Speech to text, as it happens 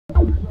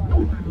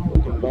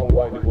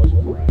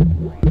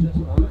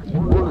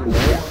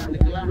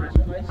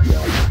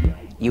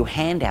You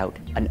hand out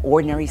an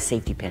ordinary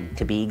safety pin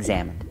to be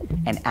examined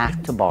and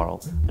ask to borrow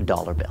a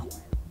dollar bill.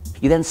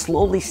 You then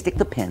slowly stick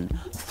the pin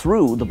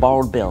through the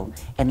borrowed bill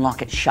and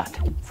lock it shut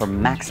for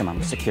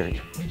maximum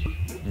security.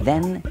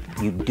 Then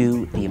you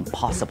do the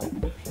impossible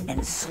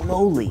and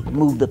slowly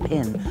move the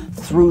pin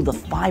through the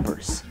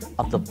fibers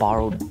of the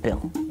borrowed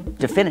bill.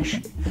 To finish,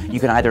 you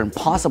can either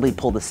impossibly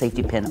pull the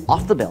safety pin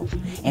off the bill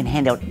and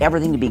hand out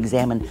everything to be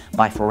examined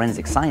by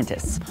forensic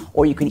scientists,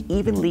 or you can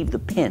even leave the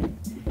pin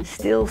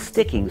still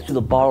sticking through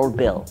the borrowed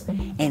bill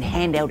and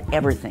hand out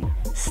everything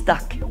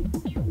stuck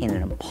in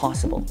an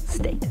impossible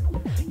state.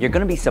 You're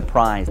going to be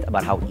surprised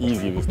about how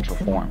easy it is to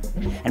perform.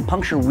 And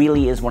Punkture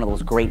really is one of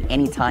those great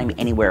anytime,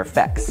 anywhere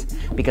effects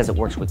because it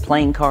works with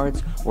playing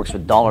cards, works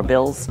with dollar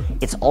bills.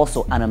 It's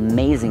also an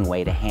amazing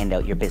way to hand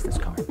out your business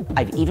card.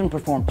 I've even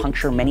performed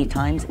Punkture many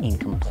times in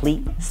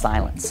complete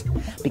silence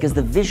because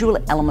the visual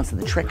elements of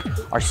the trick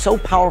are so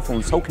powerful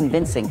and so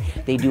convincing,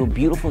 they do a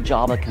beautiful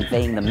job of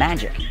conveying the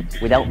magic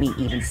without me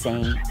even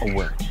saying a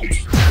word.